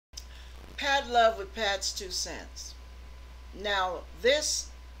Pat Love with Pat's 2 cents. Now,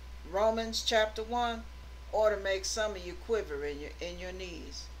 this Romans chapter 1 ought to make some of you quiver in your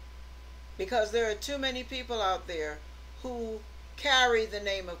knees. Because there are too many people out there who carry the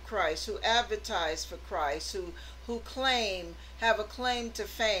name of Christ, who advertise for Christ, who have a claim to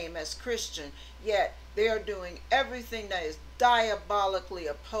fame as Christian, yet they are doing everything that is diabolically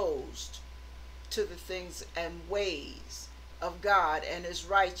opposed to the things and ways of God and his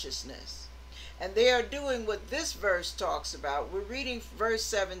righteousness. And they are doing what this verse talks about. We're reading verse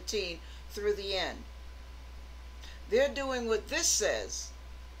 17 through the end. They're doing what this says: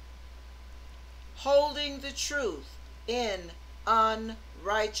 holding the truth in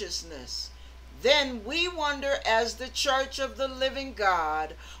unrighteousness. Then we wonder, as the church of the living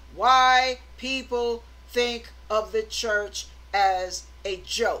God, why people think of the church as a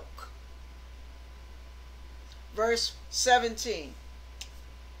joke. Verse 17.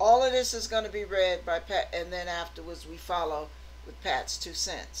 All of this is going to be read by Pat, and then afterwards we follow with Pat's 2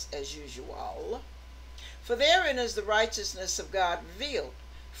 cents, as usual. For therein is the righteousness of God revealed,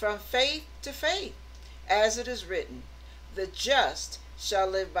 from faith to faith, as it is written, the just shall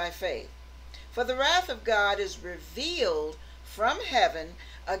live by faith. For the wrath of God is revealed from heaven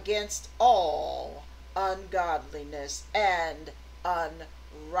against all ungodliness and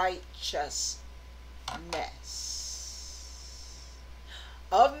unrighteousness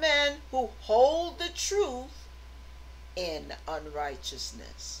of men who hold the truth in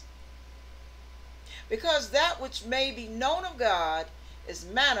unrighteousness. Because that which may be known of God is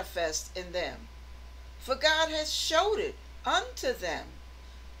manifest in them. For God has showed it unto them.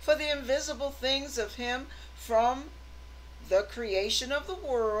 For the invisible things of him from the creation of the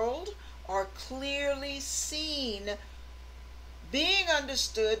world are clearly seen, being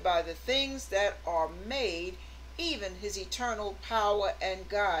understood by the things that are made, even his eternal power and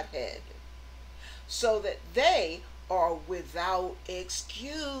Godhead, so that they are without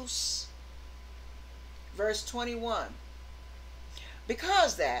excuse. Verse 21.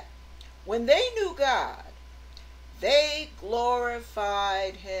 Because that when they knew God, they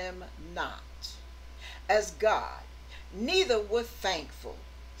glorified him not as God, neither were thankful,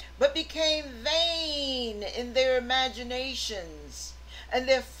 but became vain in their imaginations, and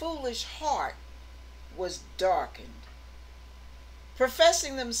their foolish heart was darkened.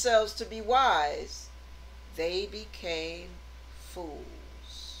 Professing themselves to be wise, they became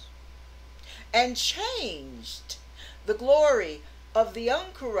fools, and changed the glory of the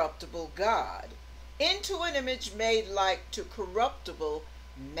uncorruptible God into an image made like to corruptible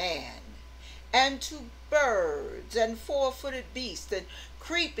man, and to birds, and four-footed beasts, and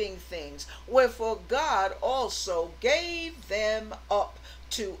creeping things, wherefore God also gave them up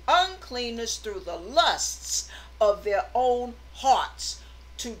to uncleanness through the lusts of their own hearts,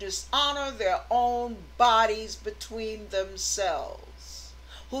 to dishonor their own bodies between themselves,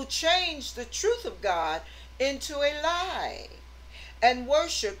 who changed the truth of God into a lie, and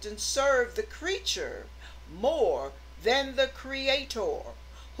worshipped and served the creature more than the Creator,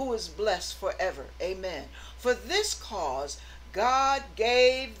 who is blessed forever. Amen. For this cause God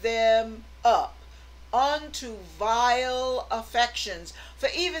gave them up unto vile affections, for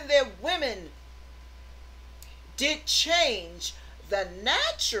even their women did change the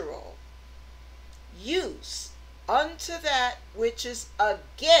natural use unto that which is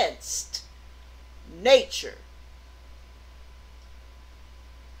against nature.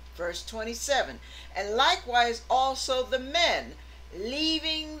 Verse 27. And likewise also the men,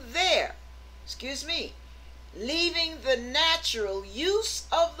 leaving the natural use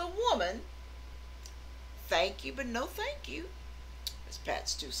of the woman, thank you but no thank you, that's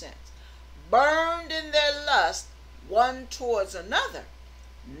Pat's 2 cents, burned in their lust one towards another,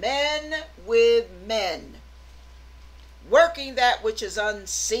 men with men, working that which is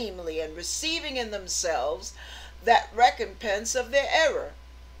unseemly, and receiving in themselves that recompense of their error,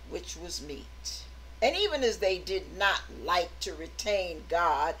 which was meet. And even as they did not like to retain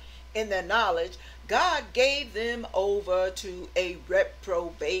God in their knowledge, God gave them over to a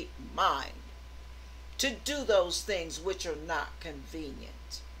reprobate mind, to do those things which are not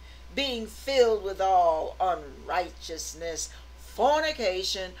convenient, being filled with all unrighteousness,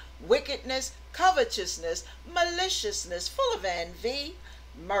 fornication, wickedness, covetousness, maliciousness, full of envy,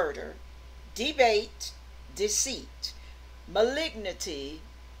 murder, debate, deceit, malignity,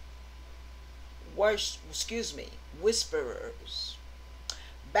 whisperers,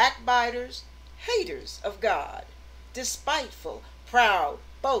 backbiters, haters of God, despiteful, proud,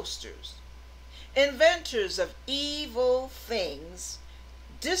 boasters, inventors of evil things,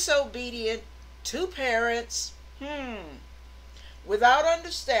 disobedient to parents, without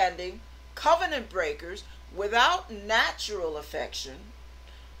understanding, covenant breakers, without natural affection,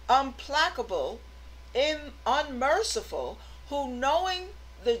 implacable, unmerciful, who knowing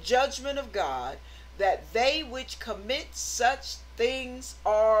the judgment of God, that they which commit such things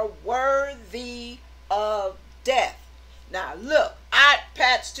are worthy of death. Now look,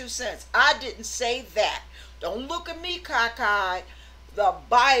 Pat's 2 cents. I didn't say that. Don't look at me cockeyed. The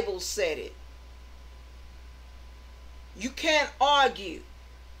Bible said it. You can't argue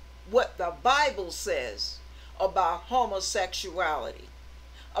what the Bible says about homosexuality,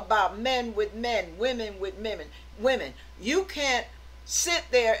 about men with men, women with women. You can't sit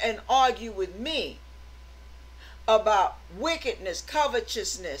there and argue with me about wickedness,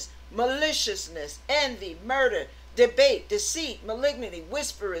 covetousness, maliciousness, envy, murder, debate, deceit, malignity,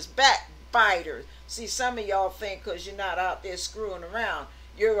 whisperers, backbiters. See, some of y'all think because you're not out there screwing around,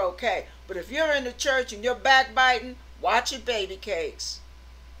 you're okay. But if you're in the church and you're backbiting, watch your baby cakes.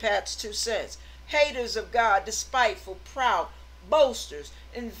 Pat's 2 cents. Haters of God, despiteful, proud, boasters,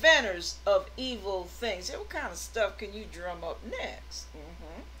 inventors of evil things. What kind of stuff can you drum up next?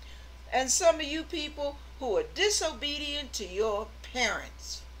 And some of you people who are disobedient to your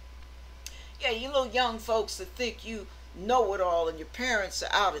parents. Yeah, you little young folks that think you know it all and your parents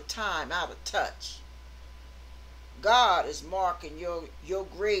are out of time, out of touch. God is marking your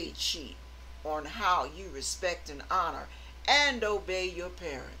grade sheet on how you respect and honor and obey your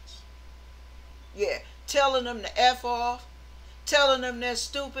parents. Yeah, telling them to F off, telling them they're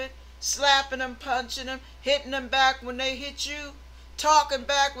stupid, slapping them, punching them, hitting them back when they hit you, talking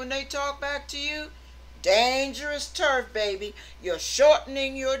back when they talk back to you. Dangerous turf, baby. You're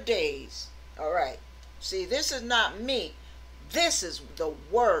shortening your days. All right. See, this is not me. This is the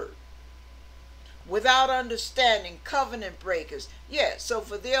word. Without understanding, covenant breakers. Yeah, so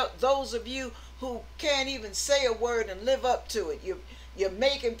for those of you who can't even say a word and live up to it, you're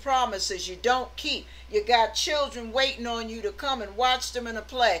making promises you don't keep. You got children waiting on you to come and watch them in a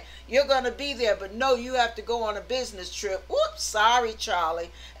play. You're going to be there, but no, you have to go on a business trip. Whoops, sorry,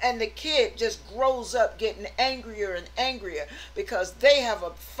 Charlie. And the kid just grows up getting angrier and angrier because they have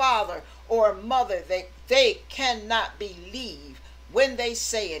a father or a mother that they cannot believe when they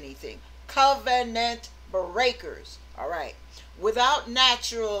say anything. Covenant breakers. All right. Without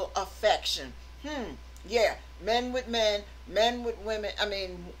natural affection. Yeah. Men with men, men with women,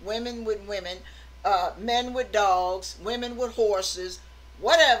 women with women, men with dogs, women with horses,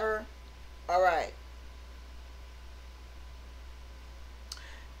 whatever. All right.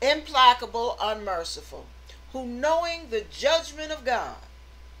 Implacable, unmerciful, who knowing the judgment of God,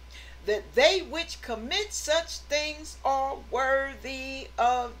 that they which commit such things are worthy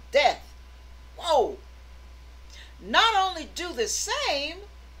of death. Whoa. Not only do the same,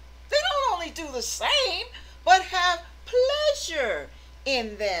 they don't only do the same, but have pleasure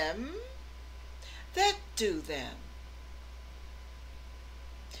in them that do them.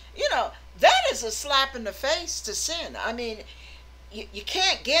 You know, that is a slap in the face to sin. I mean, you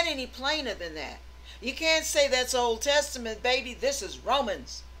can't get any plainer than that. You can't say that's Old Testament, baby. This is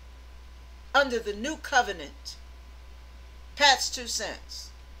Romans. Under the new covenant. Pat's 2 cents.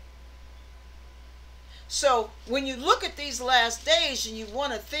 So when you look at these last days and you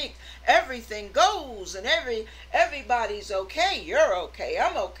want to think everything goes and everybody's okay, you're okay,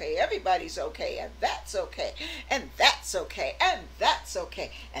 I'm okay, everybody's okay, and that's okay, and that's okay, and that's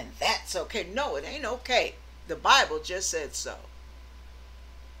okay, and that's okay. No, it ain't okay. The Bible just said so.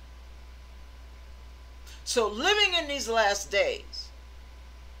 So living in these last days,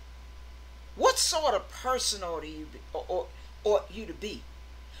 what sort of person ought you to be?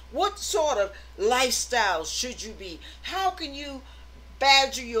 What sort of lifestyle should you be? How can you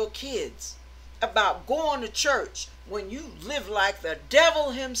badger your kids about going to church when you live like the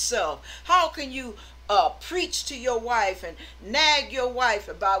devil himself? How can you preach to your wife and nag your wife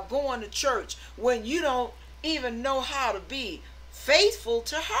about going to church when you don't even know how to be faithful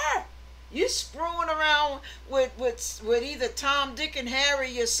to her? You're screwing around with either Tom, Dick, and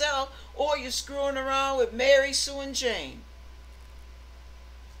Harry yourself, or you're screwing around with Mary, Sue, and Jane.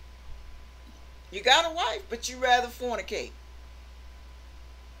 You got a wife, but you rather fornicate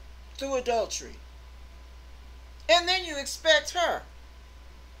through adultery. And then you expect her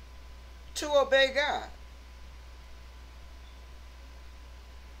to obey God.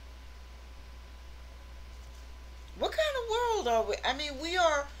 What kind of world are we? I mean, we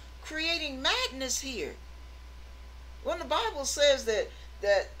are creating madness here. When the Bible says that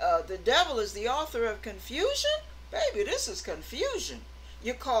the devil is the author of confusion, baby, this is confusion.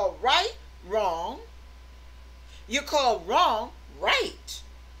 You call right wrong. You call wrong right.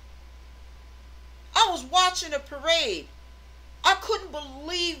 I was watching a parade. I couldn't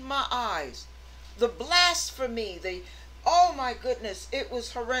believe my eyes. Christ, the blasphemy, oh my goodness, it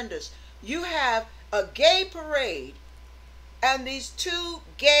was horrendous. You have a gay parade and these two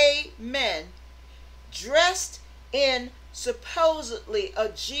gay men dressed in supposedly a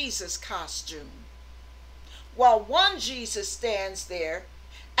Jesus costume, while one Jesus stands there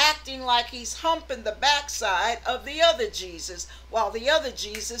acting like he's humping the backside of the other Jesus, while the other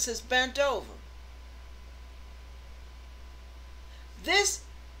Jesus is bent over.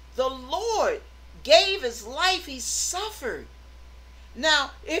 The Lord gave his life, he suffered.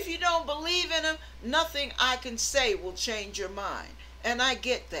 Now, if you don't believe in him, nothing I can say will change your mind. And I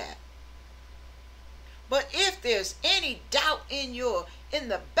get that. But if there's any doubt in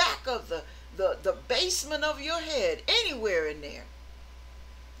the back of the basement of your head, anywhere in there,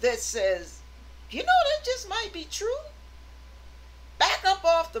 that says, you know, that just might be true, back up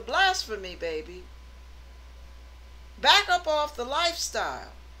off the blasphemy, baby. Back up off the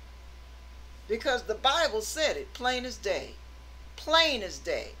lifestyle. Because the Bible said it plain as day. Plain as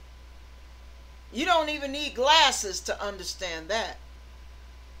day. You don't even need glasses to understand that.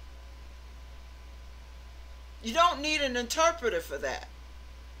 You don't need an interpreter for that.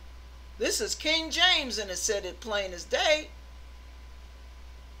 This is King James and it said it plain as day.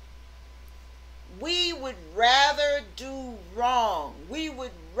 We would rather do wrong. We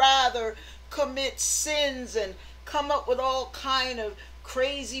would rather commit sins and come up with all kind of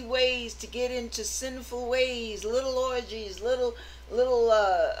crazy ways to get into sinful ways, little orgies, little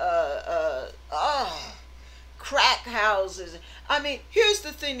crack houses. I mean, here's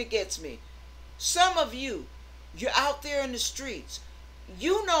the thing that gets me. Some of you're out there in the streets.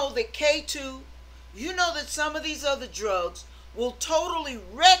 You know that K2, you know that some of these other drugs will totally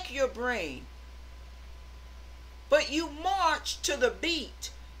wreck your brain. But you march to the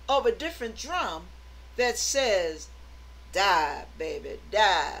beat of a different drum that says, die, baby,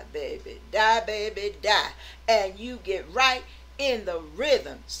 die, baby, die, baby, die. And you get right in the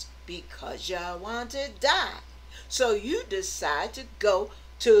rhythms because y'all want to die. So you decide to go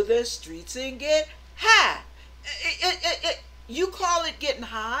to the streets and get high. You call it getting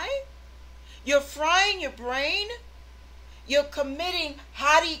high? You're frying your brain? You're committing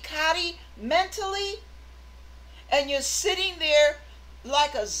hotty-cotty mentally? And you're sitting there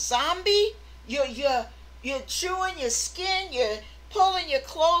like a zombie? You're chewing your skin, you're pulling your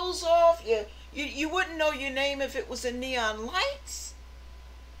clothes off, you wouldn't know your name if it was in neon lights.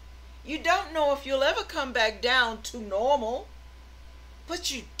 You don't know if you'll ever come back down to normal,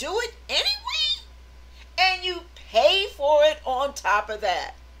 but you do it anyway, and you pay for it on top of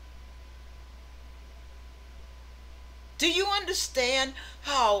that. Do you understand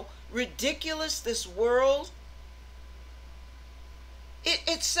how ridiculous this world?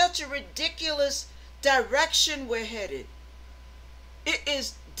 It's such a ridiculous direction we're headed. It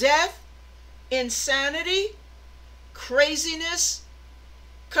is death, insanity, craziness,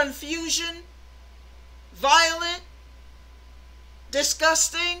 confusion, violent,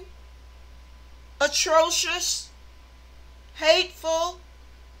 disgusting, atrocious, hateful,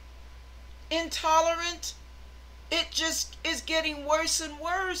 intolerant. It just is getting worse and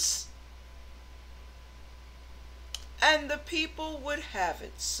worse. And the people would have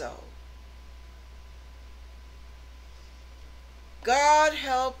it so. God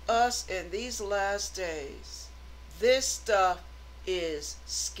help us in these last days. This stuff is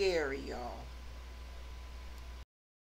scary, y'all.